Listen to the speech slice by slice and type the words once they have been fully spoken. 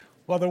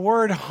Well, the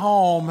word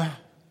home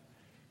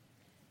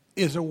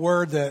is a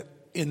word that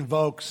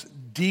invokes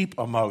deep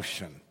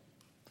emotion.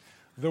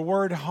 The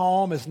word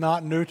home is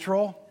not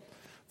neutral.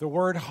 The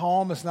word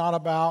home is not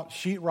about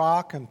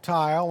sheetrock and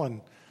tile and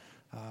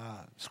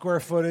square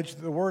footage.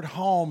 The word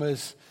home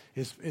is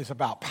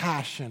about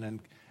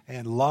passion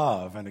and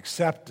love and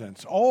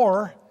acceptance.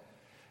 Or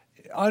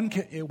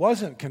it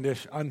wasn't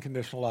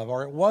unconditional love,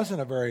 or it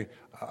wasn't a very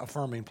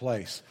affirming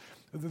place.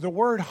 The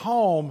word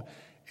home,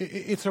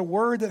 it's a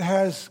word that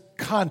has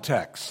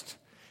context.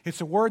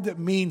 It's a word that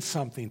means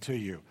something to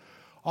you.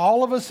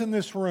 All of us in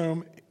this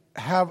room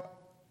have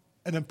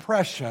an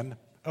impression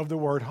of the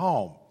word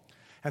home.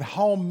 And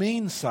home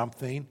means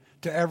something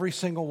to every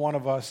single one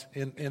of us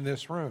in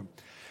this room.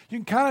 You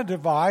can kind of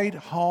divide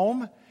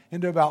home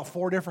into about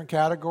 4 different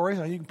categories.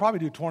 Now, you can probably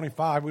do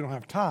 25. We don't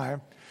have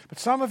time. But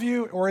some of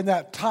you are in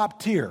that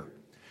top tier.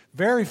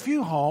 Very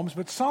few homes,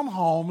 but some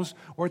homes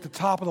were at the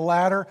top of the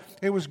ladder.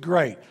 It was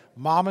great.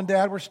 Mom and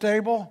dad were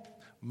stable.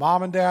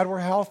 Mom and dad were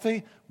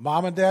healthy.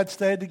 Mom and dad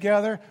stayed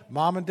together.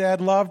 Mom and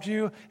dad loved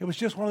you. It was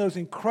just one of those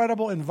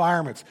incredible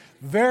environments.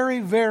 Very,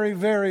 very,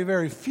 very,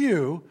 very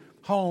few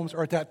homes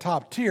are at that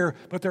top tier,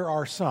 but there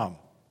are some.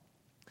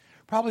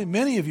 Probably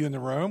many of you in the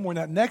room were in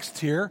that next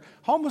tier.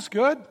 Home was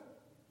good.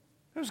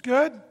 It was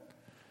good.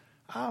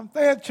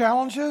 They had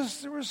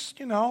challenges. There was,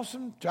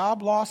 some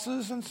job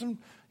losses and some,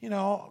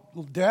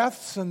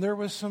 deaths, and there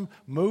was some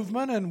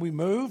movement, and we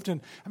moved.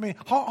 And,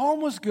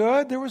 home was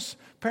good. There was,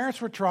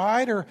 parents were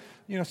tried, or,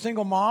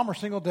 single mom or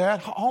single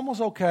dad. Home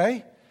was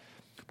okay.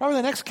 Probably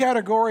the next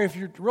category, if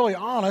you're really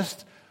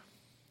honest,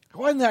 it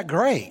wasn't that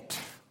great.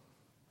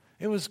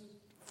 It was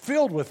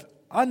filled with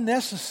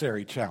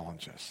unnecessary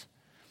challenges.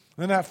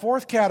 And then that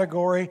 4th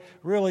category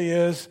really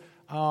is,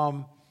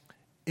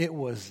 it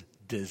was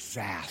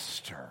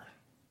disaster.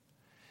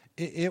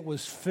 It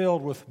was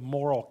filled with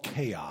moral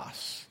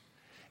chaos.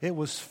 It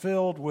was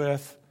filled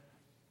with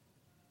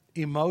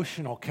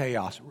emotional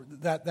chaos.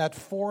 That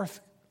 4th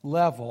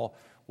level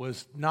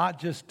was not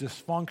just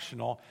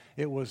dysfunctional,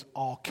 it was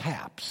all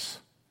caps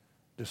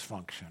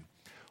dysfunction.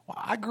 Well,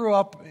 I grew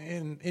up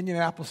in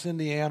Indianapolis,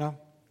 Indiana.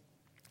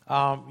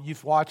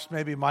 You've watched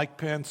maybe Mike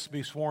Pence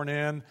be sworn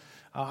in.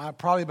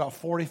 Probably about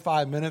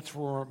 45 minutes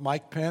where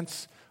Mike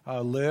Pence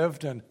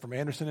lived, and from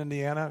Anderson,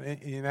 Indiana,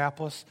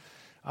 Indianapolis.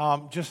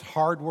 Just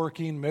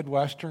hardworking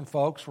Midwestern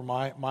folks were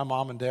my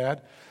mom and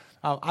dad.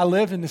 I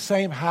lived in the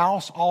same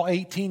house all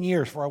 18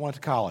 years before I went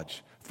to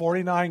college.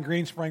 49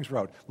 Green Springs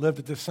Road. Lived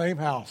at the same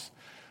house.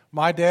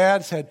 My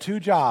dad's had 2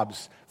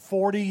 jobs.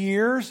 40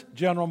 years,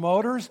 General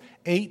Motors.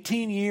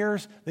 18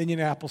 years, the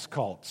Indianapolis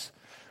Colts.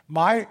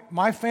 My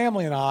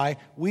family and I,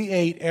 we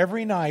ate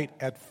every night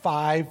at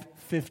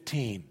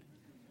 5:15.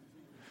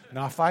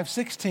 Not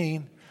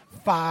 5:16.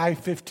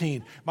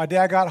 5:15. My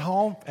dad got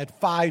home at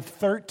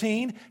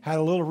 5:13, had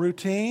a little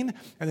routine,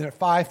 and then at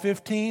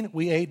 5:15,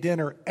 we ate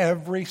dinner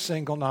every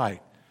single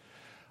night.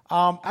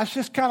 That's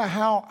just kind of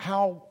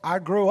how I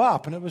grew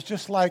up, and it was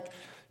just like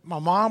my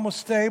mom was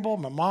stable.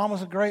 My mom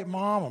was a great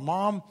mom. My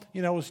mom,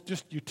 was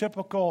just your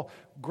typical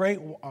great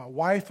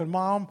wife and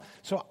mom.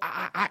 So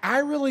I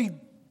really,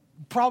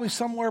 probably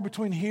somewhere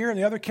between here and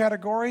the other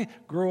category,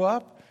 grew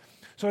up.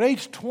 So at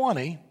age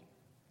 20,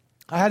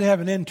 I had to have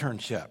an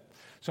internship.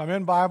 So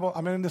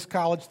I'm in this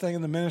college thing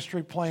in the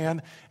ministry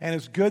plan, and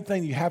it's a good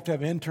thing you have to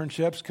have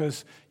internships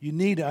because you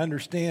need to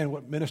understand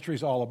what ministry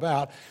is all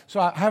about.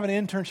 So I have an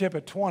internship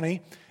at 20,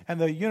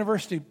 and the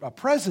university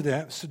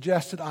president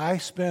suggested I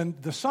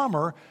spend the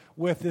summer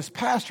with this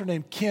pastor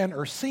named Ken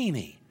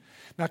Ursini.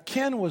 Now,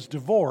 Ken was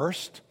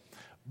divorced,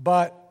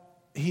 but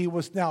he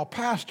was now a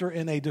pastor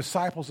in a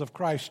Disciples of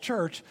Christ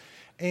church,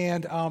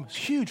 and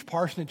huge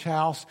parsonage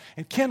house,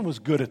 and Ken was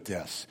good at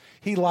this.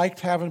 He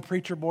liked having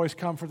preacher boys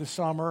come for the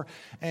summer,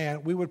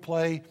 and we would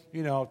play,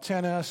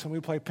 tennis, and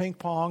we'd play ping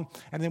pong,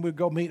 and then we'd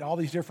go meet all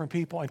these different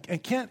people,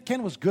 and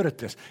Ken was good at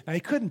this. Now, he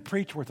couldn't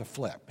preach worth a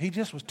flip. He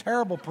just was a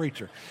terrible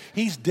preacher.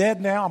 He's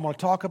dead now. I'm going to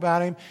talk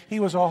about him.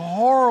 He was a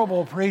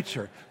horrible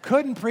preacher.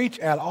 Couldn't preach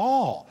at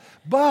all,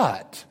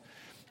 but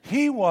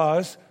he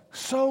was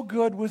so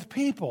good with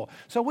people.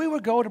 So we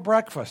would go to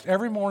breakfast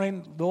every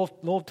morning,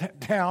 little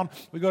town.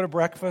 We go to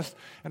breakfast,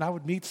 and I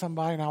would meet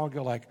somebody, and I would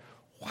go like,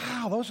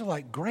 "Wow, those are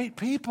like great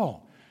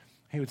people."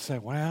 He would say,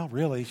 "Well,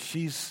 really,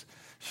 she's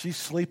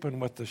sleeping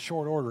with the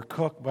short order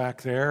cook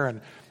back there,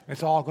 and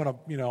it's all going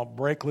to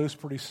break loose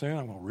pretty soon."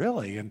 I go,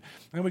 "Really?" And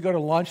then we go to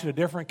lunch at a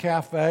different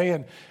cafe,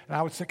 and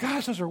I would say,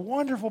 "Gosh, those are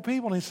wonderful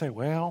people." And he'd say,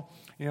 "Well,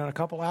 in a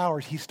couple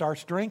hours, he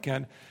starts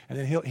drinking, and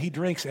then he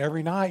drinks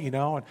every night,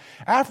 And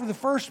after the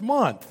first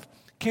month,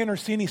 Ken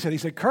Ursini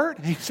said, "Kurt,"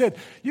 he said,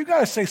 "you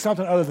got to say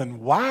something other than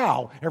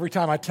wow every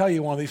time I tell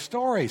you one of these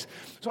stories."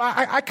 So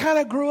I kind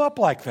of grew up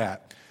like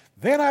that.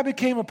 Then I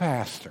became a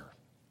pastor.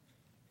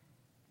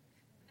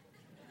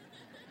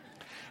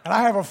 And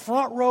I have a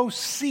front row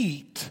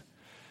seat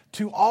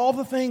to all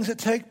the things that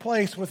take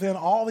place within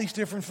all these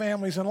different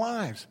families and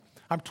lives.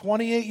 I'm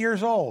 28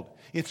 years old.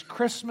 It's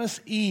Christmas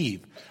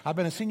Eve. I've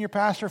been a senior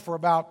pastor for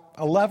about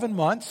 11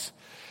 months.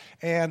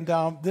 And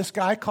this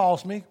guy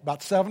calls me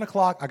about 7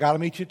 o'clock. I got to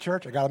meet you at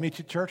church. I got to meet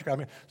you at church.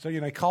 So,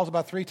 he calls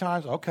about 3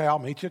 times. Okay, I'll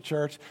meet you at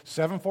church.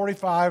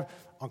 7:45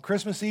 on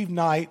Christmas Eve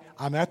night,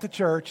 I'm at the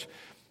church.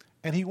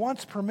 And he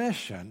wants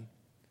permission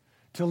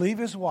to leave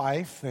his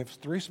wife. They have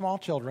 3 small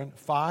children,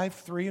 5,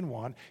 3, and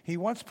 1. He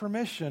wants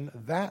permission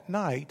that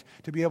night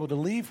to be able to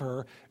leave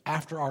her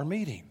after our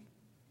meeting.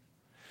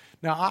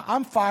 Now,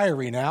 I'm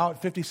fiery now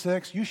at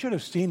 56. You should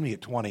have seen me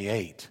at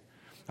 28.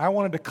 I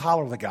wanted to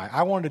collar the guy.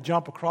 I wanted to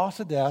jump across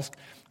the desk,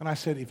 and I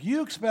said, if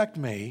you expect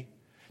me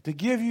to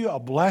give you a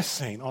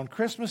blessing on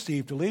Christmas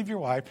Eve to leave your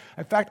wife,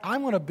 in fact,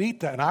 I'm going to beat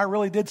that. And I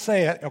really did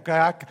say it,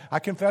 okay? I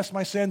confessed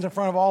my sins in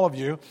front of all of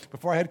you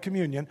before I had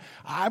communion.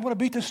 I'm going to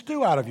beat the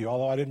stew out of you,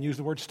 although I didn't use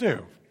the word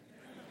stew.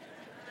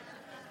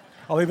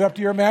 I'll leave it up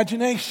to your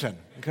imagination,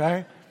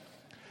 okay?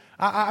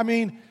 I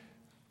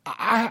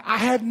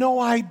had no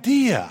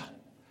idea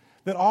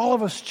that all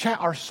of us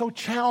are so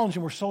challenged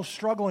and we're so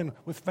struggling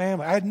with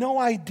family. I had no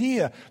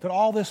idea that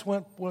all this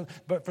went,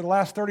 but for the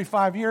last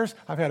 35 years,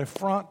 I've had a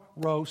front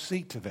row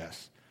seat to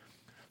this.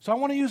 So I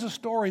want to use a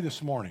story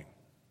this morning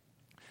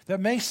that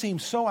may seem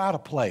so out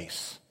of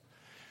place.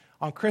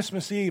 On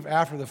Christmas Eve,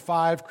 after the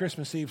 5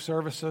 Christmas Eve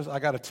services, I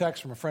got a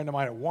text from a friend of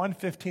mine at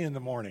 1:15 in the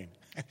morning.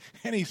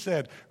 And he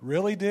said,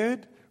 really,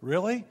 dude?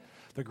 Really?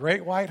 The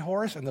Great White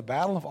Horse and the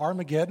Battle of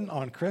Armageddon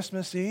on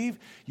Christmas Eve?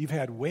 You've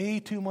had way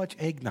too much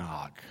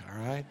eggnog,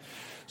 all right?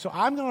 So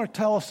I'm going to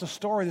tell us a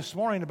story this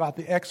morning about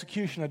the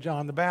execution of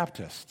John the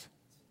Baptist.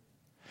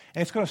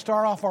 And it's going to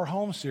start off our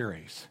home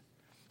series.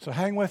 So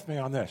hang with me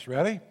on this.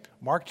 Ready?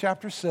 Mark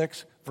chapter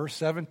 6, verse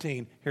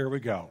 17. Here we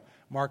go.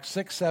 Mark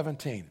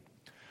 6:17.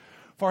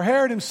 For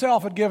Herod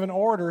himself had given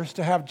orders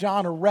to have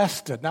John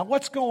arrested. Now,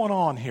 what's going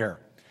on here?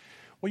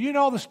 Well, you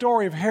know the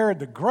story of Herod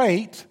the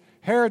Great.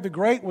 Herod the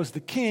Great was the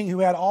king who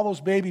had all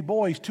those baby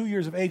boys 2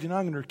 years of age and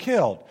under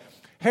killed.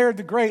 Herod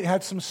the Great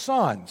had some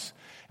sons.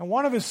 And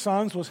one of his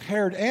sons was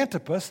Herod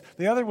Antipas.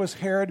 The other was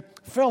Herod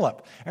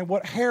Philip. And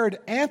what Herod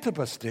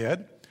Antipas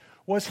did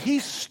was he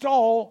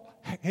stole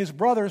his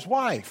brother's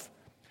wife.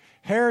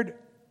 Herod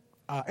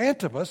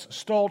Antipas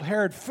stole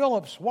Herod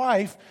Philip's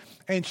wife,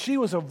 and she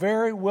was a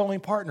very willing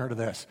partner to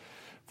this.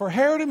 For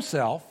Herod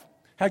himself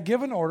had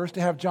given orders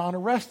to have John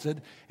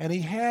arrested, and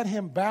he had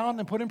him bound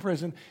and put in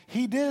prison.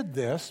 He did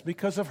this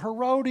because of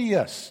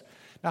Herodias.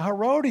 Now,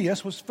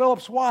 Herodias was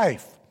Philip's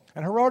wife,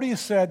 and Herodias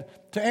said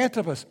to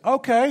Antipas,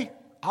 okay,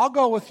 I'll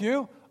go with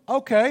you.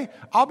 Okay,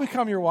 I'll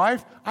become your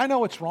wife. I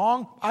know it's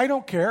wrong. I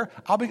don't care.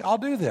 I'll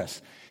do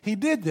this. He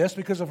did this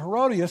because of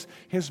Herodias,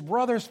 his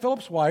brother's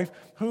Philip's wife,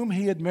 whom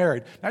he had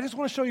married. Now, I just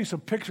want to show you some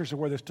pictures of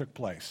where this took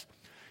place.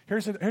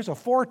 Here's a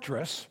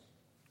fortress.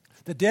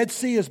 The Dead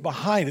Sea is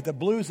behind it. The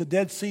blue is the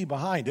Dead Sea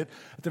behind it.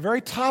 At the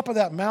very top of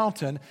that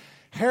mountain,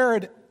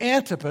 Herod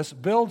Antipas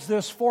builds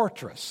this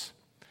fortress.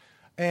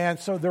 And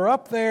so they're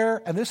up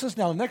there, and this is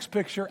now the next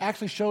picture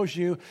actually shows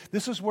you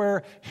this is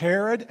where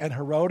Herod and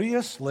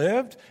Herodias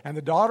lived, and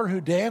the daughter who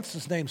danced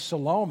is named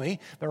Salome.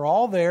 They're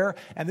all there,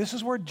 and this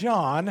is where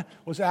John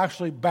was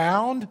actually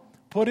bound,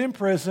 put in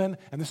prison,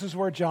 and this is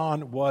where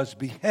John was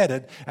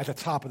beheaded at the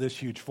top of this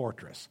huge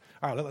fortress.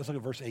 All right, let's look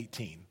at verse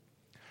 18.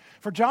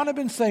 For John had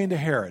been saying to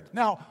Herod.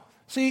 Now,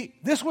 see,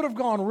 this would have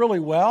gone really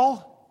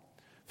well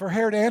for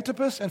Herod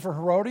Antipas and for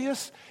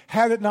Herodias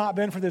had it not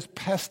been for this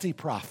pesky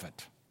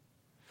prophet.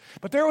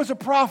 But there was a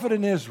prophet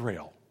in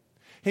Israel.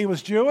 He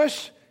was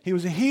Jewish, he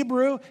was a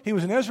Hebrew, he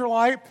was an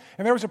Israelite,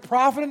 and there was a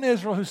prophet in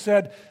Israel who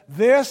said,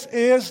 this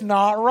is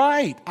not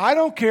right. I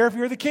don't care if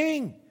you're the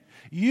king.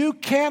 You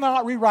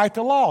cannot rewrite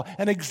the law.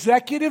 An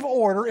executive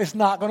order is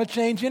not going to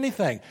change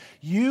anything.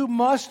 You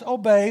must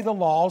obey the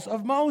laws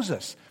of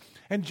Moses.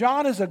 And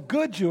John is a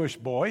good Jewish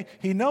boy.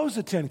 He knows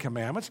the 10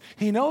 Commandments.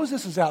 He knows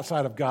this is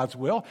outside of God's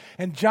will.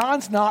 And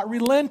John's not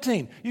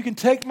relenting. You can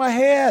take my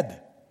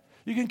head.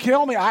 You can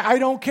kill me. I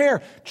don't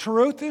care.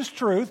 Truth is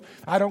truth.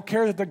 I don't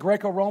care that the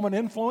Greco-Roman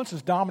influence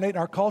is dominating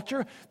our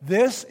culture.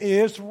 This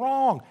is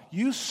wrong.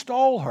 You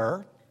stole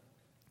her.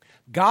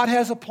 God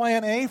has a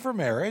plan A for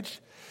marriage.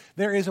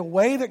 There is a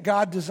way that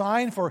God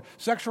designed for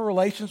sexual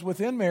relations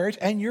within marriage,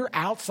 and you're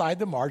outside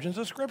the margins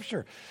of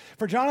Scripture.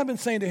 For John had been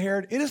saying to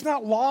Herod, it is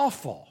not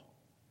lawful.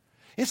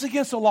 It's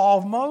against the law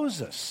of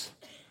Moses.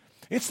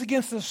 It's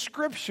against the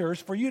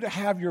Scriptures for you to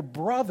have your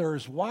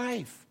brother's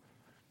wife.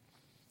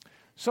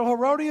 So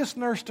Herodias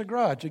nursed a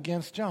grudge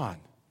against John,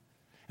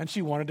 and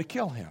she wanted to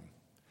kill him.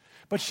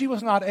 But she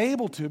was not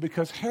able to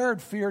because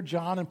Herod feared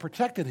John and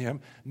protected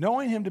him,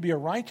 knowing him to be a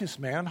righteous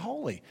man and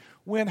holy.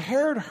 When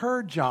Herod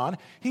heard John,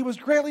 he was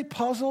greatly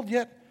puzzled,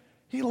 yet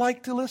he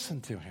liked to listen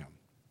to him.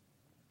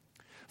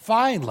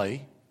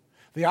 Finally,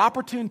 the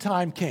opportune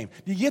time came.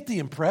 Do you get the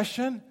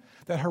impression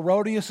that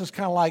Herodias is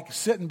kind of like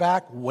sitting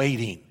back,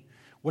 waiting?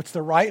 What's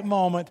the right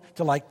moment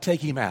to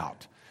take him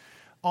out?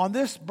 On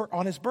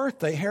his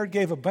birthday, Herod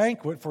gave a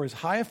banquet for his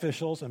high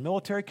officials and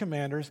military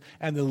commanders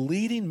and the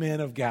leading men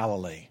of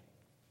Galilee.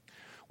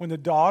 When the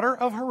daughter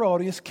of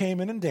Herodias came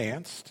in and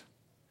danced,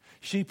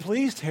 she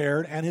pleased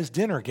Herod and his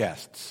dinner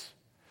guests.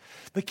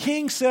 The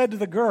king said to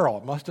the girl,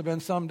 it must have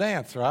been some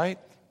dance, right?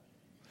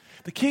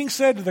 the king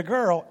said to the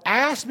girl,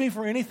 ask me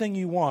for anything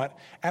you want,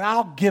 and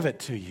I'll give it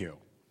to you.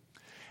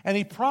 And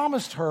he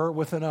promised her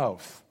with an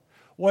oath,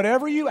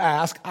 whatever you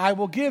ask, I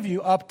will give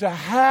you up to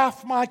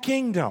half my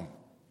kingdom.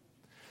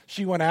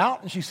 She went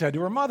out and she said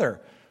to her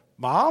mother,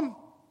 Mom,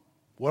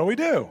 what do we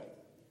do?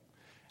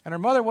 And her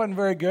mother wasn't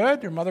very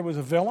good. Her mother was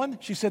a villain.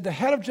 She said, the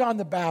head of John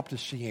the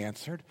Baptist, she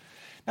answered.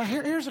 Now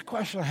here's a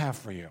question I have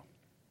for you.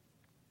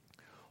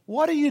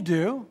 What do you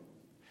do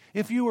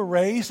if you were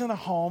raised in a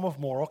home of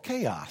moral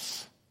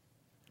chaos?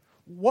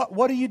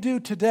 What do you do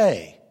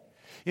today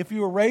if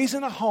you were raised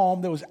in a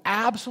home that was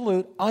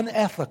absolute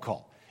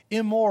unethical,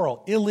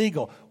 immoral,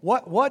 illegal?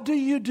 What do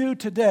you do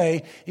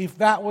today if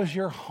that was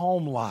your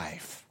home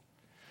life?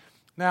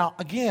 Now,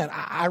 again,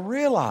 I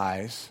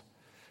realize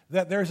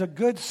that there's a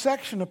good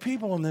section of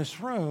people in this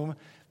room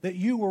that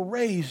you were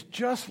raised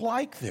just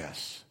like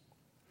this.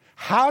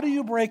 How do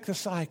you break the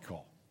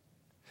cycle?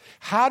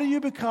 How do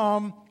you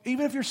become,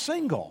 even if you're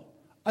single,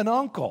 an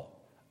uncle,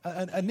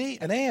 an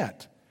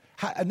aunt,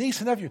 a niece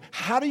and nephew?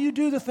 How do you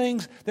do the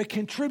things that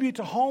contribute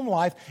to home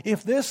life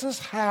if this is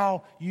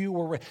how you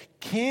were raised?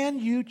 Can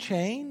you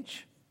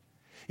change?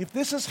 If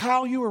this is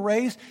how you were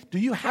raised, do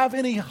you have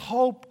any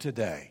hope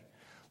today?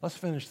 Let's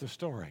finish the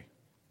story.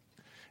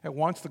 At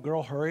once the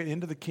girl hurried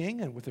into the king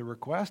and with a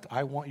request,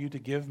 I want you to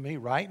give me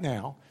right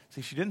now.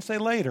 See, she didn't say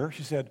later.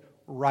 She said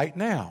right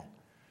now.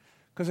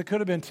 Because it could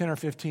have been 10 or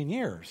 15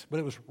 years, but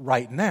it was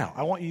right now.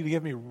 I want you to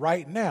give me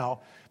right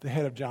now the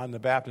head of John the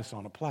Baptist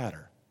on a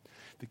platter.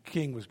 The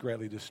king was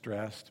greatly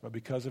distressed, but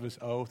because of his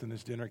oath and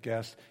his dinner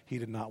guests, he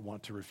did not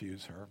want to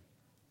refuse her.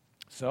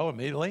 So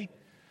immediately,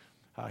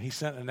 he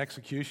sent an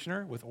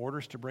executioner with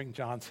orders to bring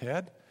John's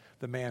head.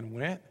 The man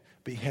went,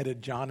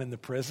 beheaded John in the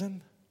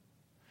prison,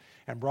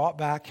 and brought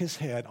back his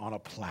head on a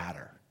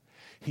platter.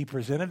 He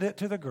presented it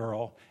to the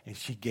girl, and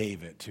she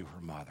gave it to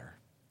her mother.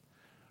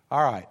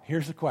 All right,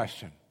 here's the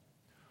question.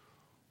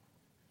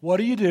 What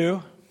do you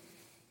do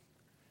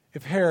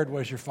if Herod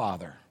was your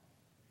father?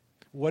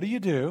 What do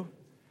you do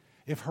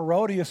if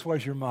Herodias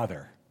was your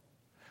mother?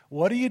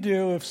 What do you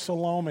do if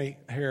Salome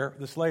here,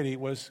 this lady,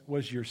 was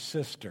your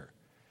sister?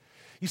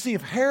 You see,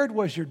 if Herod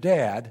was your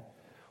dad,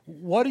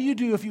 what do you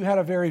do if you had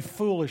a very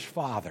foolish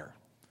father?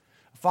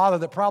 A father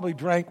that probably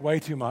drank way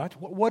too much.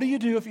 What do you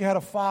do if you had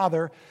a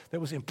father that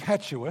was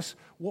impetuous?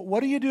 What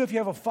do you do if you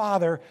have a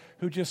father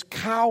who just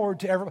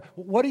cowered to everybody?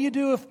 What do you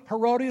do if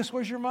Herodias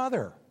was your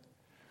mother?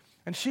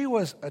 And she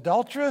was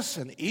adulterous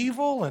and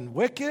evil and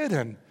wicked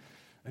and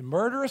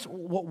murderous.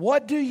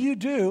 What do you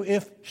do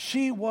if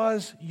she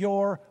was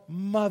your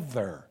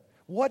mother?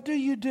 What do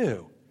you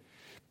do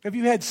if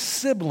you had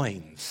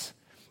siblings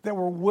that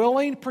were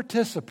willing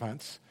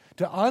participants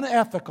to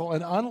unethical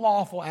and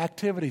unlawful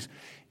activities?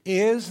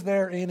 Is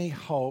there any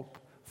hope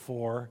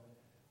for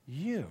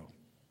you?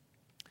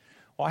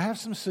 Well, I have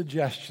some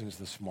suggestions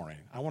this morning.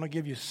 I want to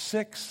give you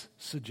 6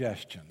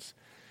 suggestions.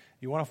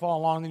 You want to follow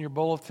along in your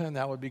bulletin?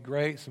 That would be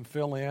great, some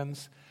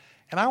fill-ins.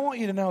 And I want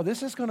you to know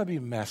this is going to be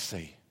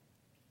messy.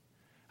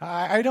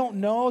 I don't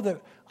know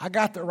that I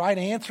got the right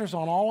answers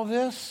on all of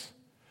this,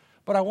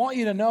 but I want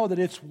you to know that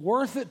it's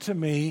worth it to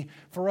me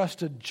for us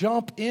to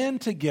jump in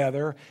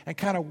together and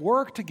kind of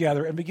work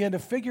together and begin to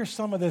figure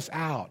some of this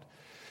out.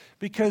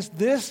 Because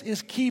this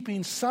is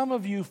keeping some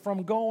of you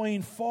from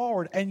going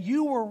forward. And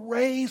you were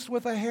raised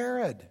with a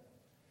Herod.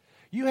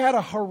 You had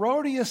a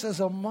Herodias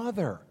as a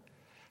mother.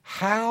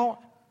 How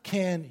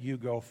can you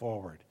go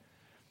forward?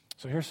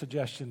 So here's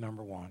suggestion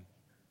number 1.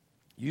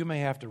 You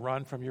may have to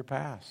run from your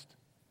past.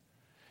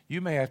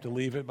 You may have to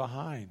leave it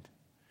behind.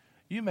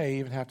 You may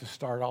even have to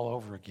start all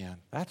over again.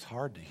 That's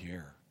hard to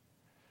hear.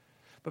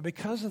 But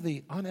because of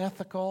the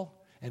unethical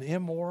and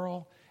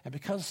immoral, and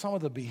because of some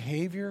of the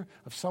behavior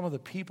of some of the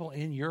people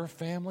in your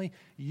family,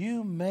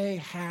 you may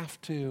have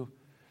to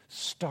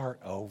start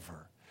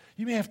over.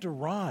 You may have to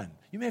run.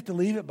 You may have to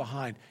leave it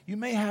behind. You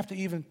may have to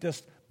even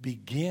just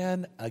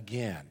begin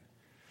again.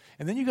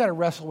 And then you got to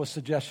wrestle with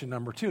suggestion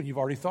number 2, and you've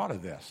already thought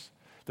of this.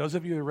 Those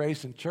of you who are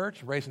raised in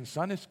church, raised in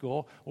Sunday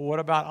school, well, what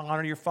about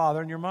honor your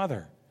father and your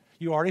mother?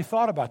 You already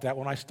thought about that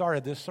when I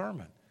started this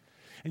sermon.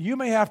 And you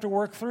may have to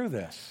work through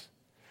this.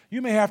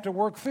 You may have to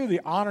work through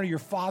the honor your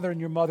father and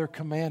your mother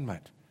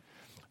commandment.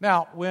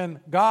 Now,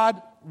 when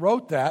God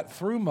wrote that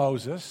through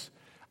Moses,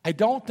 I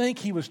don't think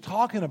he was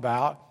talking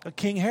about a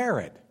King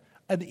Herod,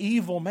 an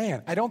evil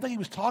man. I don't think he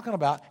was talking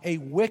about a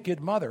wicked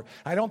mother.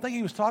 I don't think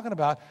he was talking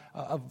about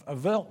a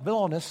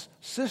villainous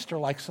sister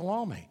like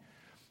Salome.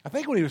 I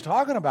think what he was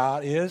talking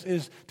about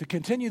is to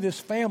continue this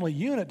family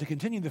unit, to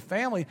continue the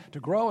family to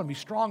grow and be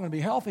strong and be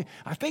healthy.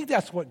 I think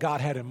that's what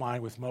God had in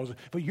mind with Moses.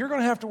 But you're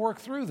going to have to work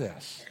through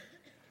this.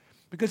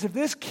 Because if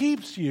this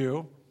keeps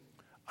you,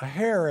 a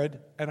Herod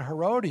and a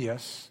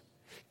Herodias,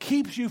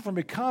 keeps you from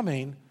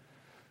becoming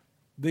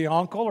the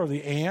uncle or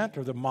the aunt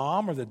or the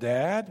mom or the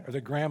dad or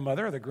the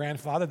grandmother or the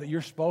grandfather that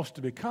you're supposed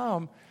to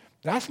become,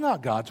 that's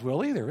not God's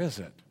will either, is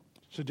it?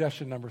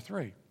 Suggestion number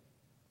 3.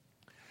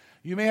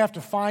 You may have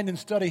to find and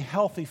study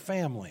healthy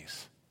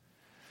families.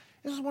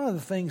 This is one of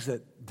the things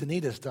that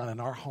Danita's done in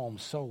our home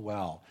so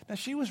well. Now,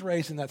 she was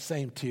raised in that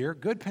same tier.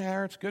 Good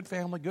parents, good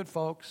family, good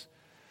folks.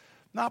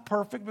 Not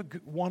perfect, but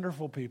good,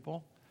 wonderful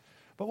people.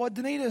 But what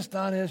Danita's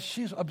done is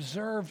she's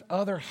observed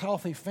other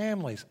healthy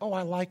families. Oh,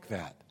 I like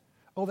that.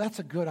 Oh, that's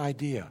a good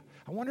idea.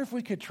 I wonder if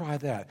we could try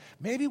that.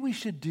 Maybe we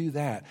should do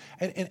that.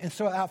 And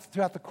so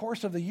throughout the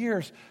course of the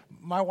years,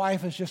 my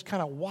wife has just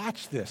kind of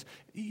watched this.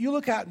 You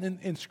look out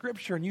in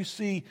Scripture and you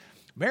see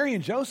Mary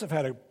and Joseph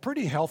had a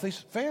pretty healthy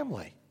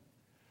family.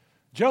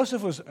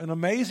 Joseph was an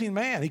amazing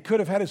man. He could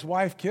have had his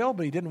wife killed,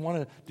 but he didn't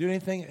want to do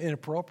anything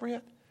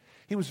inappropriate.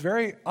 He was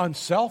very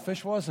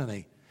unselfish, wasn't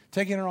he?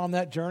 Taking her on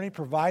that journey,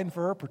 providing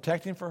for her,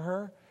 protecting for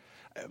her.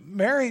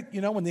 Mary,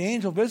 when the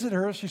angel visited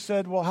her, she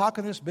said, well, how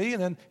can this be?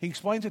 And then he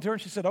explains it to her,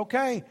 and she said,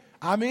 okay,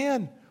 I'm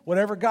in,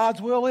 whatever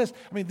God's will is.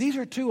 I mean, these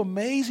are two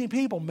amazing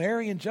people,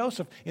 Mary and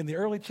Joseph, in the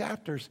early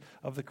chapters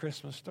of the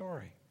Christmas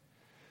story.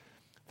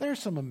 There's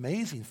some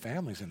amazing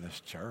families in this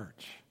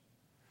church.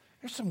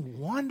 There's some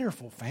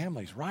wonderful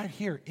families right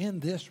here in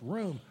this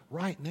room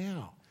right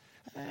now.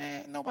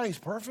 Nobody's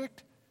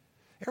perfect.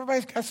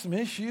 Everybody's got some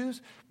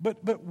issues.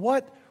 But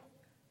what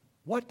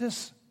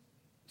does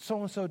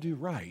so-and-so do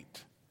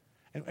right?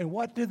 And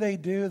what do they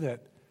do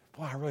that,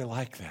 boy, I really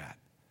like that.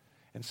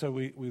 And so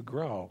we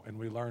grow and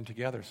we learn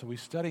together. So we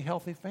study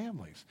healthy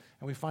families.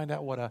 And we find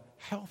out what a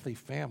healthy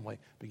family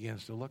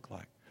begins to look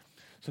like.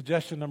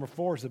 Suggestion number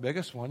 4 is the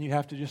biggest one. You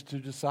have to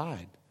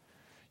decide.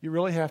 You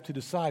really have to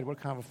decide what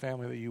kind of a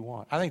family that you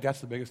want. I think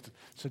that's the biggest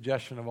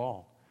suggestion of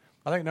all.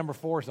 I think number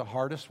 4 is the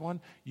hardest one.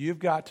 You've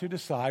got to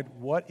decide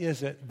what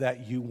is it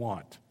that you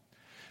want.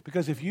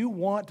 Because if you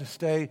want to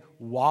stay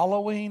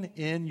wallowing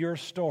in your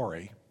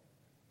story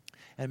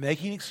and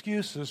making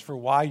excuses for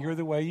why you're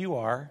the way you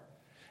are,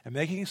 and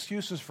making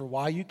excuses for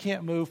why you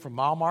can't move from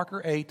mile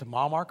marker 8 to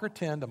mile marker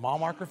 10 to mile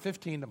marker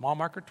 15 to mile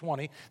marker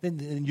 20,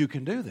 then you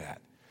can do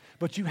that.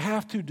 But you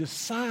have to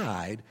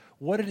decide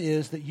what it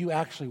is that you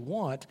actually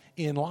want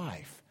in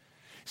life.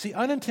 See,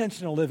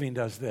 unintentional living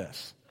does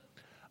this.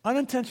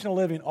 Unintentional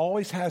living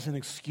always has an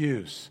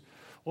excuse.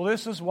 Well,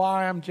 this is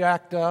why I'm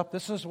jacked up.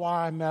 This is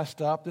why I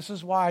messed up. This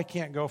is why I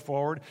can't go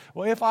forward.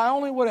 Well, if I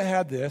only would have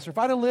had this, or if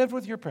I'd have lived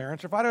with your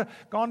parents, or if I'd have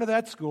gone to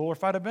that school, or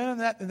if I'd have been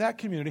in that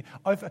community,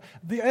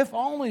 the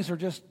if-onlys are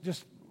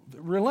just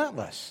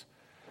relentless.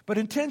 But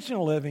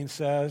intentional living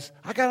says,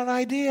 I got an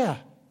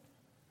idea.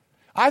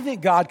 I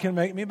think God can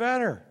make me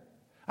better.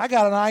 I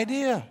got an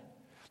idea.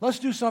 Let's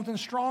do something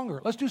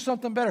stronger. Let's do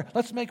something better.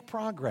 Let's make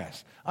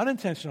progress.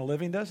 Unintentional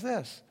living does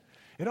this.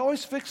 It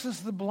always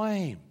fixes the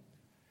blame.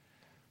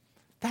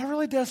 That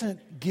really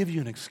doesn't give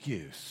you an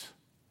excuse.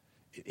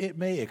 It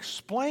may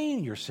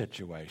explain your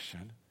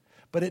situation,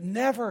 but it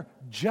never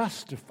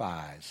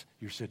justifies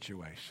your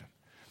situation.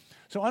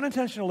 So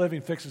unintentional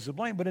living fixes the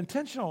blame, but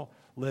intentional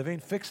living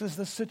fixes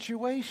the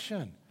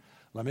situation.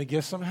 Let me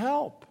get some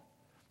help.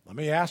 Let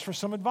me ask for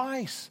some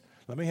advice.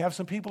 Let me have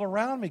some people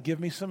around me give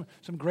me some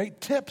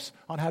great tips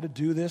on how to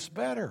do this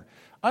better.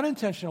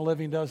 Unintentional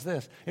living does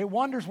this. It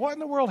wonders, what in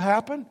the world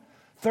happened?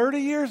 30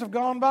 years have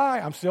gone by.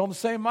 I'm still in the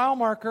same mile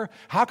marker.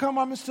 How come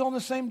I'm still in the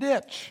same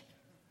ditch?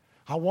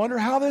 I wonder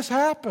how this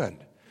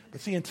happened. But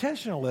see,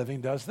 intentional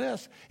living does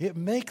this. It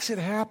makes it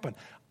happen.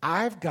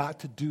 I've got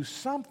to do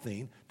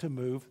something to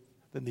move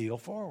the needle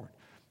forward.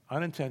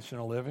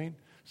 Unintentional living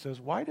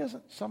says, why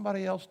doesn't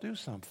somebody else do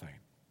something?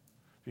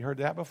 Have you heard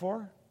that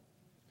before?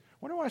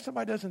 Wonder why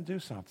somebody doesn't do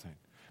something.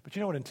 But you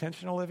know what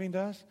intentional living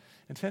does?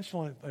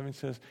 Intentional living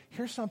says,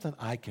 here's something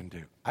I can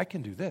do. I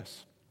can do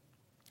this.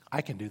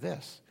 I can do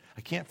this.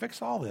 I can't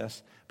fix all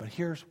this, but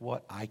here's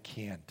what I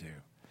can do.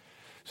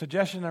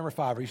 Suggestion number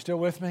 5. Are you still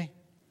with me?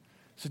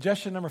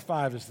 Suggestion number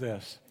 5 is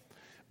this.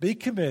 Be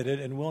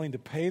committed and willing to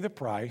pay the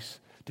price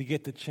to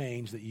get the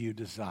change that you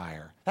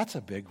desire. That's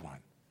a big one.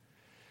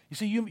 You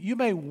see, you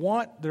may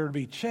want there to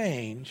be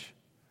change,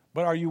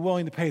 but are you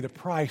willing to pay the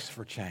price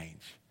for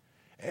change?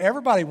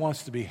 Everybody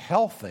wants to be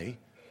healthy,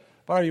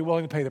 but are you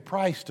willing to pay the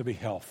price to be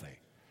healthy?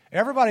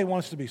 Everybody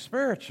wants to be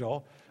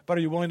spiritual, but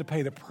are you willing to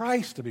pay the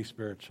price to be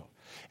spiritual?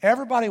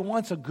 Everybody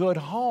wants a good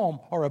home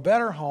or a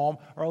better home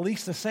or at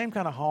least the same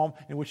kind of home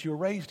in which you were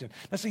raised in.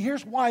 Now see,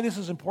 here's why this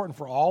is important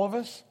for all of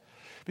us.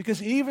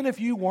 Because even if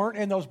you weren't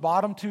in those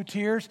bottom 2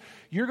 tiers,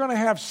 you're going to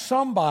have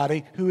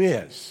somebody who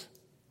is.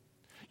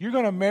 You're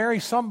going to marry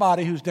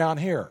somebody who's down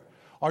here.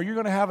 Or you're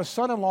going to have a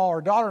son-in-law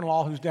or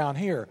daughter-in-law who's down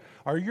here.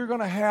 Or you're going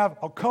to have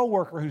a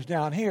coworker who's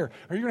down here.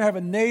 Or you're going to have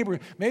a neighbor.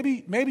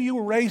 Maybe you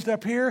were raised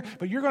up here,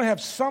 but you're going to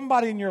have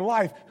somebody in your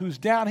life who's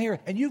down here.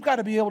 And you've got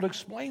to be able to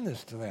explain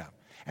this to them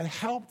and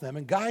help them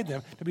and guide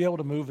them to be able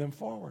to move them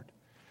forward.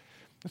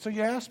 And so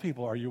you ask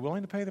people, are you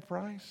willing to pay the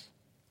price?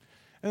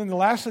 And then the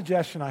last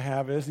suggestion I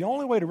have is the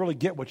only way to really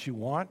get what you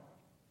want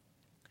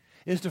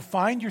is to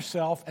find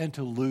yourself and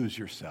to lose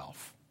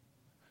yourself.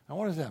 Now,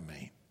 what does that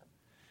mean?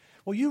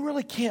 Well, you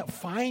really can't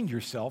find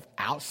yourself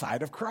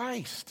outside of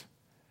Christ.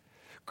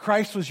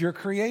 Christ was your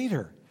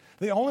creator.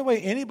 The only way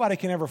anybody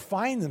can ever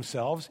find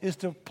themselves is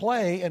to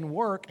play and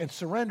work and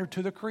surrender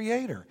to the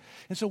Creator.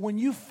 And so when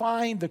you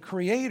find the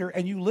Creator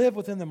and you live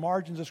within the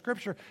margins of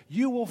Scripture,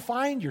 you will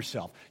find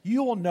yourself.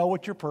 You will know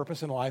what your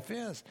purpose in life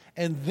is.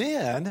 And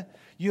then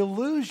you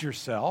lose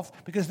yourself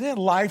because then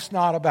life's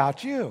not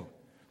about you.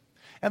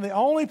 And the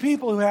only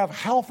people who have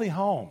healthy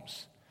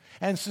homes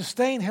and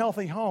sustain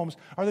healthy homes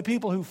are the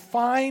people who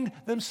find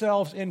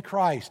themselves in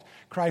Christ.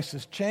 Christ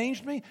has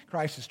changed me.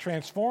 Christ has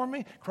transformed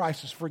me.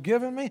 Christ has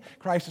forgiven me.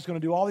 Christ is going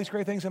to do all these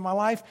great things in my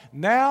life.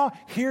 Now,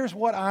 here's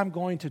what I'm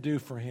going to do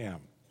for Him.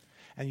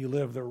 And you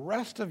live the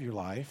rest of your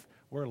life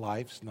where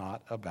life's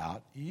not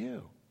about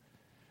you.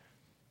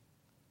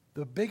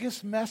 The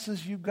biggest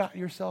messes you got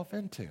yourself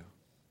into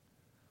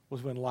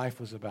was when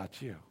life was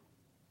about you.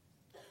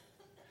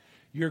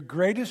 Your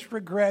greatest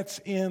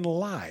regrets in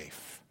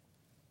life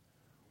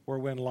were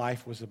when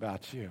life was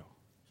about you.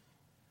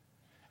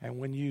 And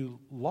when you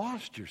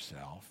lost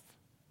yourself,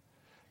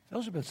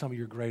 those have been some of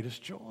your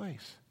greatest joys.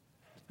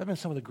 Those have been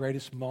some of the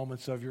greatest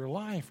moments of your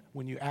life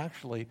when you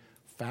actually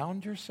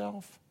found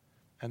yourself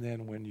and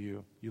then when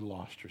you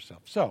lost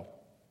yourself. So,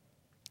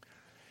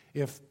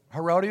 if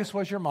Herodias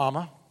was your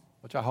mama,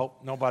 which I hope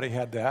nobody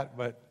had that,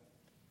 but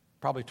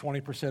probably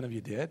 20% of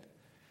you did.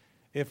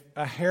 If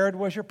a Herod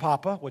was your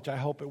papa, which I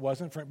hope it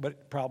wasn't,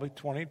 but probably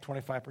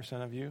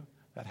 25% of you,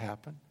 that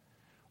happened.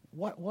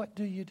 What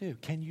do you do?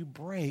 Can you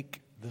break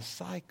the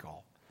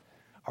cycle?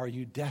 Are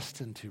you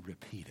destined to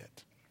repeat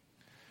it?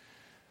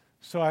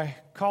 So I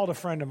called a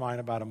friend of mine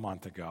about a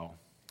month ago,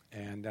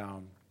 and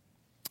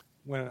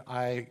when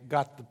I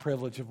got the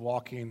privilege of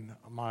walking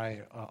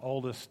my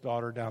oldest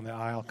daughter down the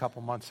aisle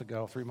 3 months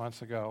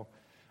ago,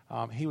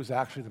 he was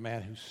actually the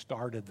man who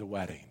started the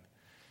wedding.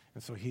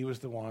 And so he was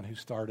the one who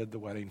started the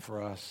wedding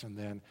for us, and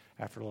then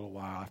after a little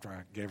while, after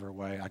I gave her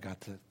away, I got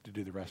to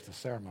do the rest of the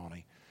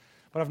ceremony.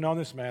 But I've known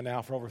this man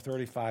now for over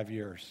 35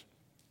 years.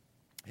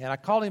 And I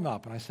called him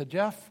up and I said,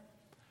 Jeff,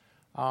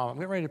 I'm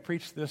getting ready to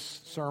preach this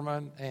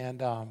sermon,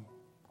 and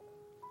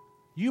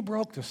you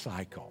broke the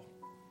cycle.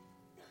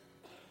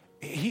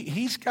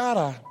 He's got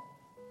a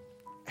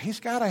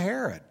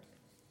Herod.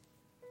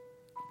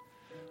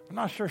 I'm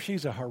not sure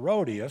she's a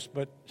Herodias,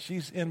 but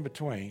she's in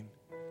between,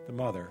 the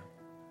mother.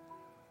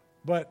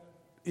 But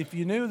if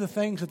you knew the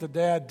things that the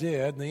dad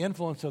did and the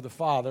influence of the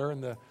father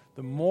and the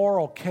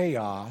moral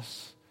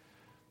chaos,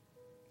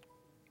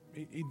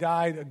 he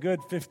died a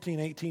good 15,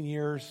 18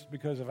 years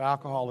because of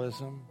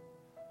alcoholism.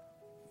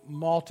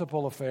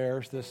 Multiple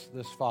affairs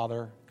this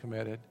father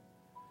committed.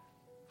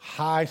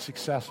 High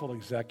successful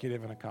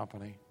executive in a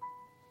company.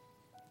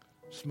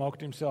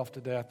 Smoked himself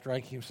to death,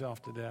 drank himself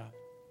to death.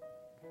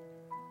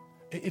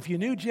 If you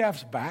knew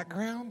Jeff's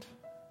background,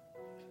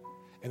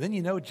 and then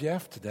you know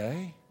Jeff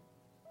today,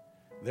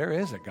 there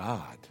is a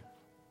God.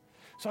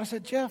 So I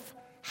said, Jeff,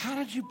 how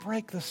did you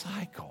break the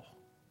cycle?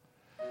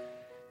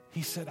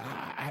 He said,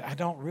 I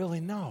don't really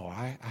know.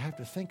 I have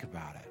to think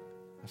about it.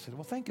 I said,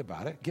 well, think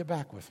about it. Get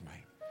back with me.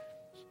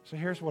 So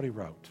here's what he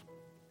wrote.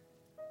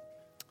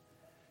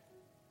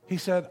 He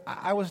said,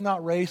 I was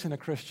not raised in a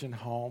Christian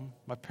home.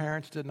 My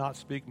parents did not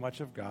speak much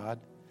of God,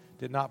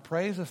 did not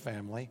praise a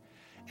family,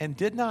 and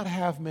did not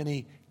have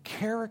many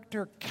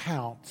character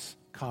counts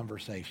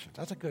conversations.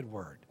 That's a good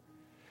word.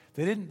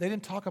 They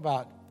didn't talk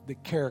about the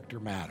character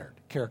mattered,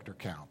 character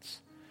counts.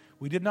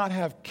 We did not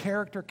have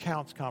character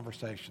counts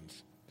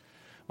conversations.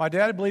 My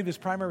dad believed his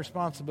primary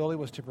responsibility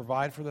was to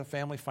provide for the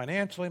family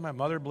financially. My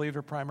mother believed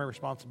her primary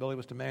responsibility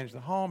was to manage the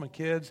home and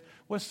kids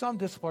with some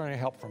disciplinary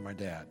help from my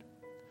dad.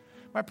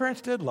 My parents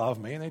did love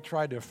me, and they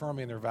tried to affirm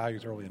me in their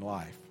values early in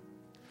life.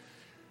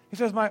 He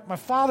says, my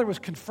father was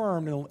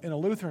confirmed in a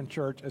Lutheran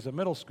church as a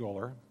middle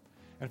schooler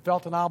and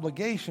felt an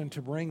obligation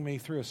to bring me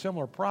through a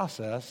similar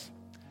process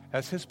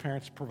as his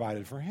parents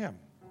provided for him.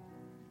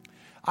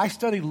 I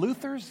studied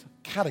Luther's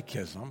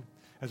catechism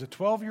as a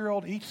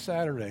 12-year-old each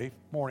Saturday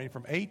morning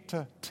from 8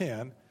 to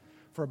 10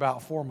 for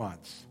about 4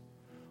 months.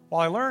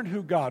 While I learned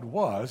who God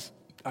was,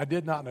 I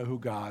did not know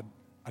God.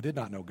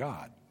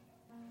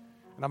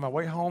 And on my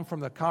way home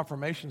from the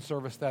confirmation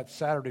service that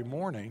Saturday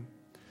morning,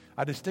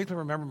 I distinctly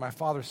remember my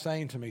father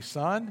saying to me,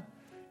 son,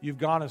 you've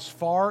gone as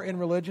far in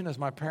religion as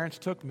my parents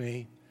took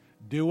me.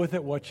 Do with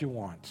it what you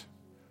want.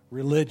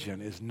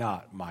 Religion is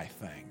not my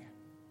thing.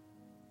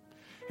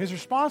 His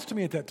response to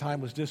me at that time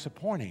was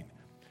disappointing,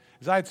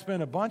 as I had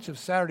spent a bunch of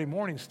Saturday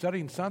mornings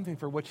studying something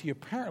for which he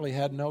apparently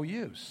had no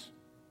use.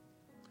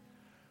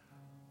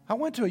 I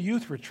went to a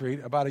youth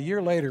retreat about a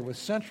year later with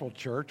Central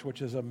Church,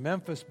 which is a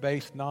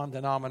Memphis-based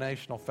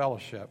non-denominational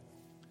fellowship.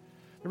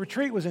 The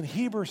retreat was in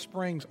Heber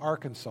Springs,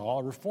 Arkansas.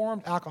 A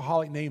reformed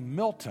alcoholic named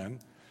Milton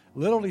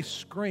literally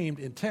screamed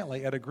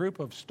intently at a group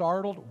of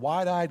startled,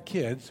 wide-eyed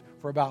kids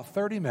for about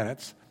 30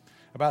 minutes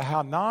about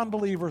how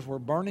non-believers were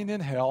burning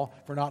in hell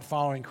for not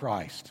following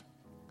Christ.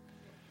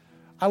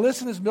 I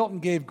listened as Milton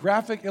gave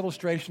graphic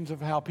illustrations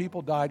of how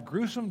people died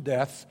gruesome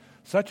deaths,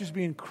 such as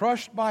being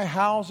crushed by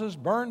houses,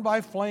 burned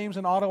by flames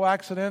in auto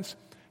accidents,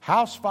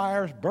 house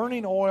fires,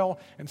 burning oil,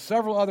 and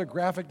several other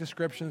graphic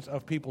descriptions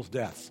of people's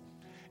deaths.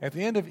 At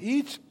the end of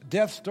each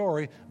death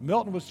story,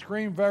 Milton would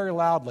scream very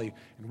loudly,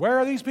 "And where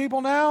are these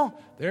people now?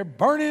 They're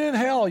burning in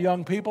hell,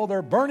 young people.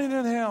 They're burning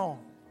in hell."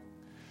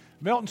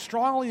 Milton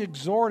strongly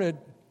exhorted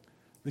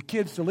the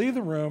kids to leave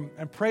the room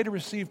and pray to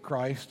receive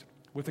Christ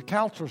with the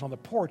counselors on the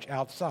porch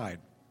outside.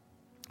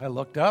 I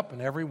looked up,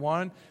 and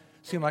everyone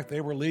seemed like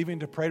they were leaving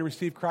to pray to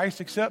receive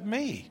Christ except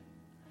me.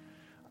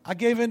 I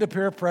gave in to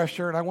peer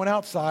pressure, and I went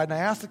outside, and I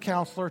asked the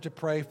counselor to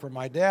pray for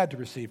my dad to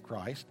receive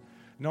Christ,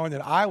 knowing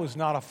that I was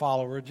not a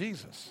follower of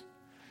Jesus.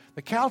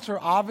 The counselor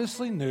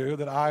obviously knew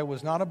that I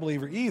was not a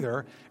believer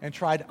either and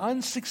tried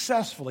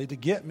unsuccessfully to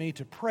get me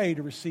to pray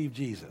to receive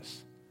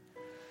Jesus.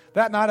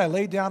 That night, I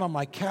laid down on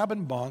my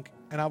cabin bunk,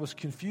 and I was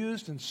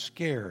confused and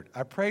scared.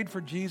 I prayed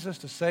for Jesus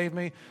to save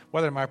me.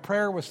 Whether my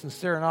prayer was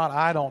sincere or not,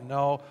 I don't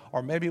know,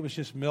 or maybe it was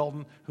just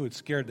Milton who had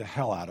scared the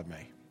hell out of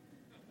me.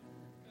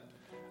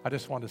 I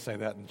just wanted to say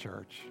that in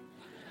church.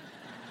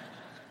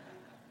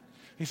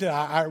 He said,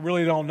 I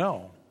really don't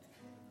know.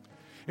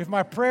 If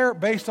my prayer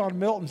based on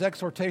Milton's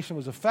exhortation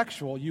was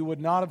effectual, you would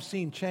not have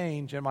seen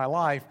change in my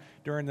life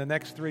during the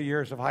next 3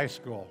 years of high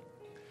school.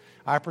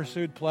 I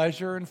pursued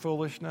pleasure and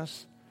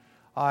foolishness.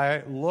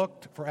 I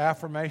looked for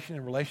affirmation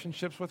in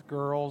relationships with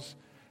girls,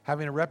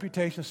 having a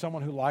reputation as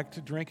someone who liked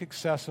to drink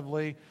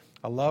excessively.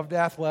 I loved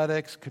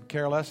athletics, could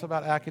care less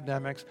about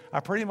academics.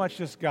 I pretty much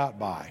just got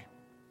by.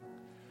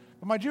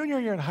 But my junior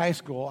year in high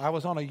school, I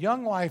was on a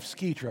Young Life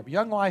ski trip.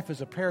 Young Life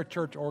is a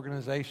parachurch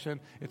organization.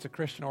 It's a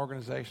Christian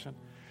organization.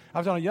 I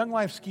was on a Young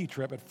Life ski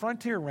trip at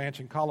Frontier Ranch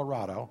in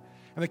Colorado,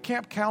 and the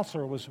camp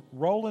counselor was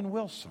Roland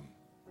Wilson.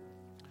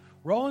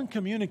 Roland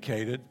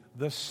communicated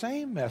the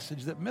same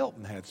message that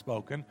Milton had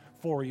spoken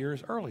 4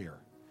 years earlier.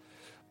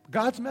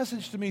 God's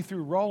message to me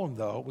through Roland,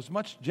 though, was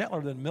much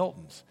gentler than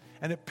Milton's,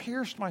 and it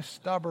pierced my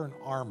stubborn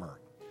armor.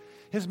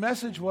 His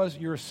message was,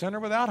 you're a sinner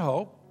without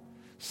hope,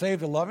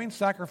 save the loving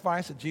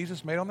sacrifice that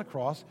Jesus made on the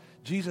cross.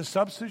 Jesus'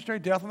 substitutionary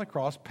death on the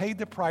cross paid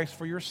the price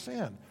for your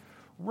sin.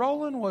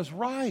 Roland was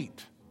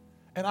right,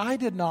 and I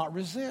did not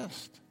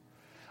resist.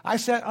 I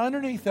sat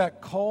underneath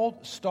that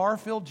cold,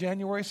 star-filled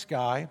January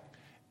sky,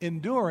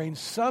 enduring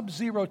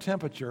sub-zero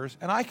temperatures,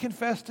 and I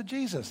confessed to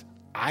Jesus,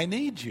 I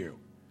need you.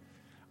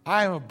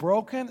 I am a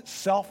broken,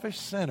 selfish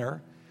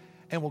sinner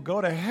and will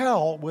go to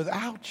hell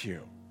without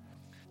you.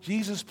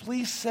 Jesus,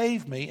 please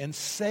save me, and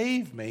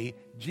save me,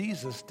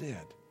 Jesus did.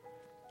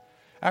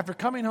 After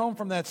coming home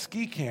from that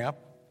ski camp,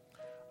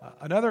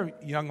 another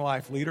Young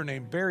Life leader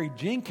named Barry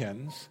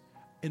Jenkins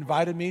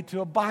invited me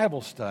to a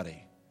Bible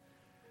study.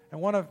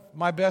 And one of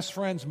my best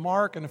friends,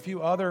 Mark, and a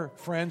few other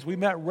friends, we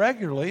met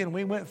regularly, and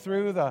we went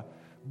through the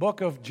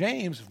book of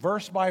James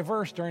verse by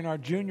verse during our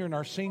junior and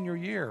our senior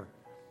year.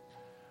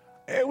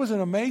 It was an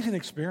amazing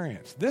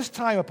experience. This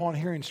time, upon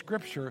hearing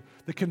Scripture,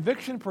 the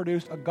conviction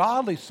produced a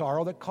godly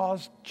sorrow that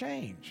caused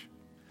change.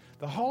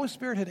 The Holy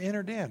Spirit had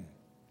entered in.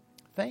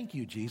 Thank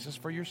you, Jesus,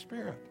 for your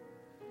Spirit.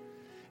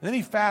 And then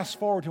he fast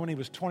forward to when he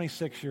was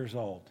 26 years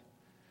old.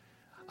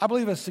 I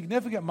believe a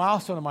significant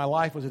milestone in my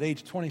life was at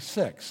age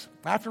 26.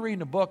 After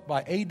reading a book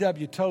by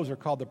A.W. Tozer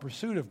called The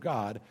Pursuit of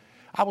God,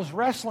 I was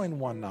wrestling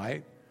one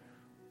night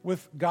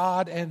with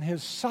God and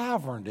his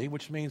sovereignty,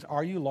 which means,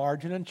 are you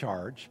large and in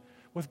charge,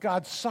 with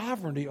God's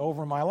sovereignty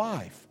over my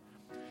life.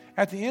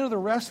 At the end of the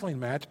wrestling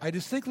match, I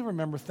distinctly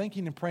remember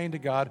thinking and praying to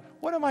God,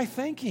 what am I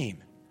thinking?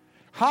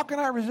 How can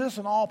I resist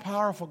an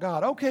all-powerful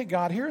God? Okay,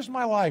 God, here's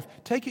my life.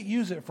 Take it,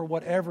 use it for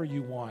whatever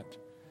you want.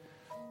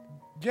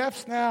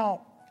 Jeff's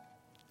now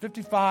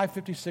 55,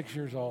 56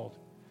 years old.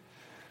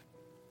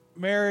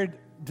 Married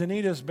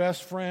Danita's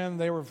best friend.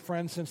 They were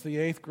friends since the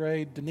 8th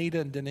grade. Danita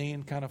and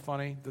Deneen, kind of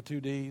funny, the two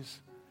Ds.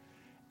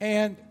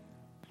 And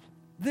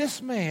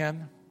this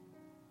man,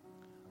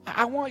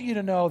 I want you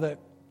to know that,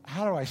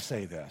 how do I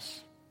say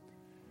this?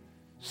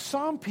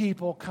 Some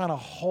people kind of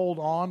hold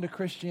on to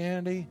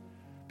Christianity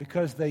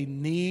because they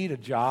need a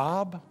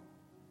job,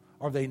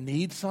 or they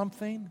need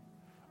something,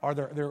 or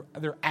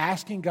they're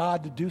asking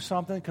God to do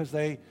something because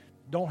they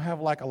don't have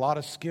like a lot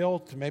of skill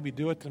to maybe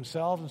do it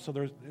themselves, and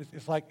so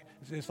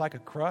it's like a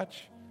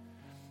crutch.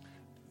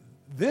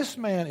 This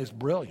man is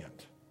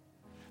brilliant.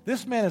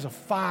 This man is a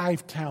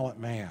 5-talent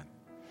man.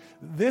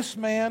 This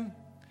man,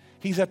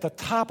 he's at the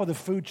top of the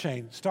food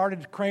chain.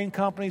 Started crane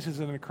companies, is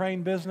in the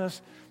crane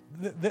business.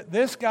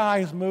 This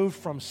guy has moved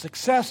from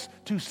success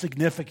to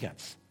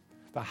significance.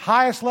 The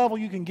highest level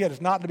you can get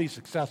is not to be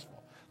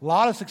successful. A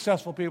lot of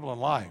successful people in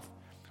life.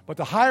 But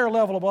the higher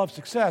level above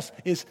success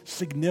is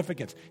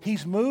significance.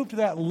 He's moved to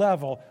that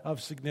level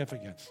of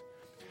significance.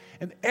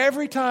 And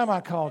every time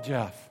I call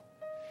Jeff,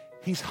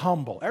 he's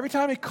humble. Every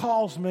time he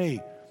calls me,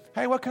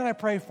 hey, what can I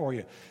pray for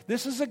you?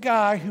 This is a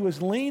guy who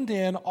has leaned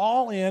in,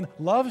 all in,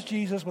 loves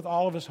Jesus with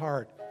all of his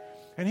heart.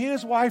 And he and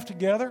his wife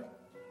together,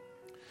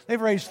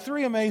 they've raised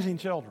 3 amazing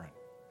children.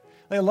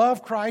 They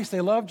love Christ, they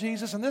love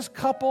Jesus, and this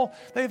couple,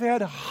 they've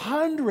had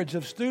hundreds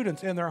of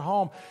students in their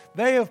home.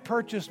 They have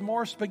purchased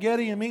more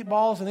spaghetti and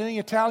meatballs than any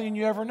Italian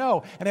you ever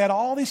know, and had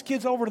all these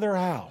kids over to their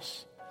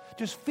house,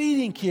 just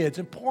feeding kids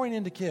and pouring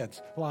into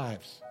kids'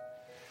 lives.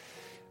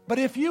 But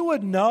if you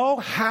would know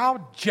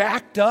how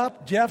jacked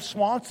up Jeff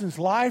Swanson's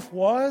life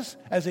was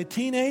as a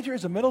teenager,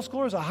 as a middle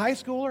schooler, as a high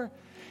schooler,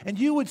 and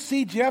you would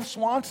see Jeff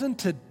Swanson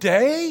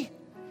today,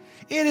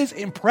 it is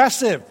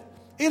impressive.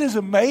 It is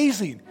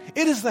amazing.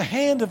 It is the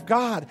hand of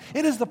God.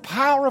 It is the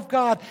power of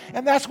God.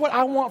 And that's what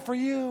I want for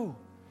you.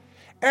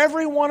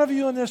 Every one of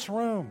you in this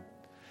room.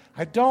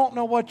 I don't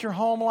know what your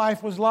home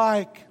life was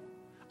like.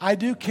 I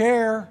do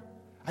care.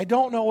 I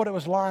don't know what it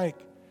was like.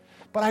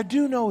 But I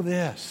do know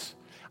this.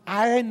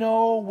 I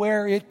know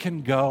where it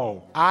can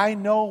go. I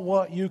know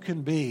what you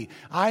can be.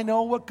 I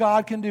know what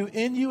God can do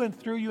in you and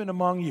through you and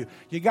among you.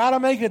 You got to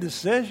make a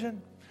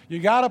decision. You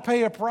got to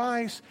pay a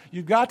price.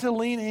 You've got to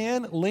lean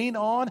in, lean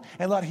on,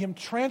 and let Him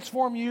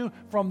transform you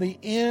from the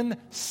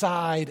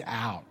inside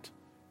out.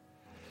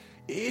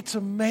 It's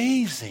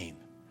amazing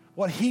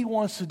what He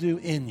wants to do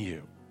in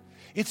you.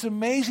 It's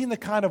amazing the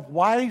kind of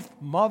wife,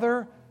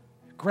 mother,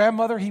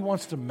 grandmother He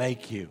wants to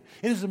make you.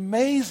 It is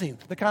amazing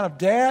the kind of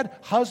dad,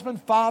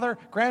 husband, father,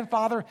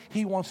 grandfather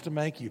He wants to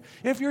make you.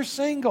 If you're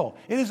single,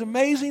 it is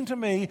amazing to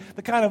me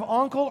the kind of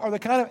uncle or the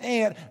kind of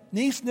aunt,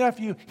 niece,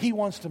 nephew He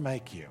wants to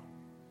make you.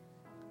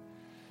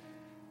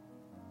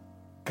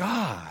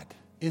 God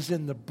is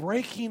in the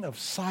breaking of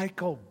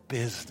cycle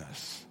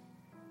business.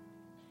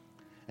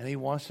 And He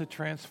wants to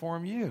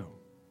transform you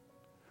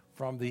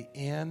from the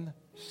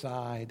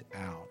inside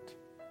out.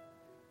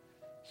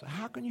 So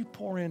how can you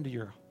pour into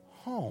your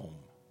home?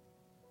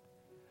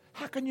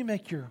 How can you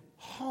make your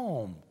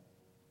home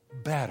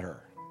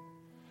better?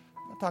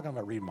 I'm not talking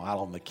about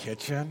remodeling the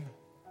kitchen.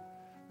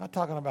 I'm not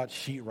talking about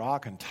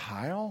sheetrock and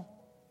tile.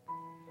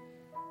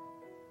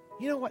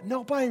 You know what?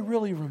 Nobody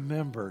really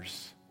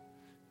remembers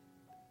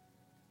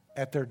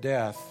at their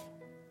death,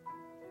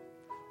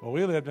 well,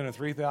 we lived in a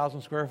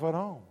 3,000 square foot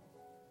home.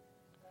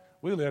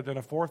 We lived in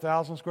a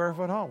 4,000 square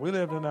foot home. We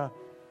lived in a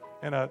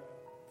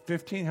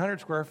 1,500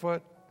 square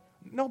foot.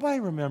 Nobody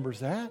remembers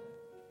that.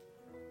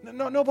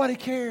 Nobody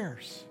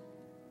cares.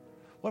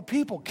 What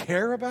people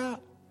care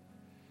about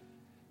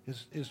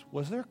is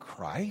was there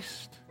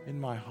Christ in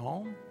my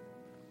home?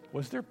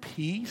 Was there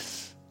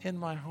peace in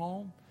my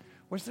home?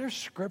 Was there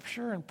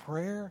scripture and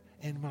prayer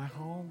in my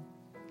home?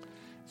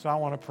 So I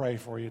want to pray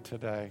for you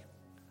today.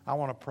 I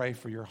want to pray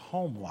for your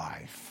home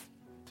life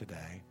today.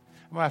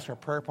 I'm going to ask our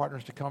prayer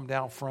partners to come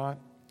down front.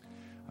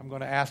 I'm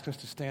going to ask us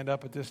to stand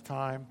up at this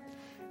time.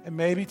 And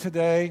maybe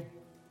today,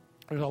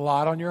 there's a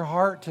lot on your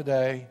heart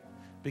today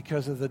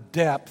because of the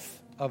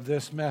depth of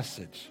this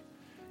message.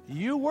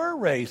 You were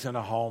raised in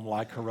a home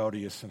like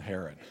Herodias and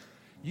Herod.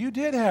 You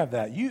did have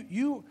that.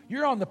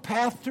 You're on the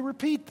path to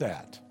repeat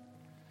that.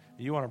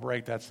 You want to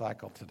break that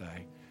cycle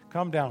today.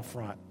 Come down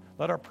front.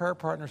 Let our prayer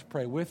partners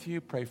pray with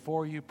you, pray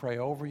for you, pray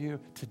over you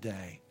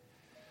today.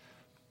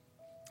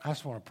 I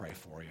just want to pray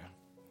for you.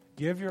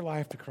 Give your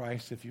life to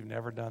Christ if you've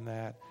never done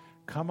that.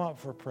 Come up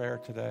for prayer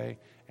today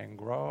and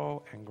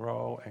grow and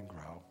grow and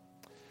grow.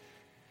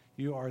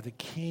 You are the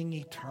King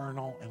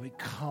eternal, and we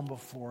come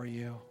before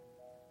you.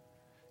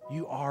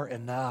 You are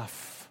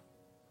enough.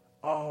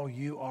 Oh,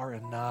 you are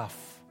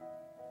enough.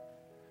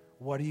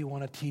 What do you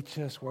want to teach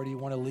us? Where do you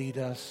want to lead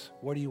us?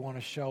 What do you want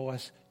to show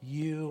us?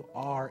 You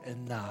are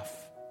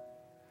enough.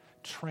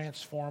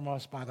 Transform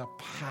us by the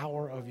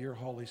power of your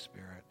Holy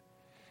Spirit.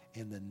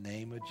 In the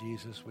name of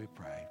Jesus we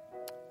pray.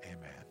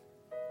 Amen.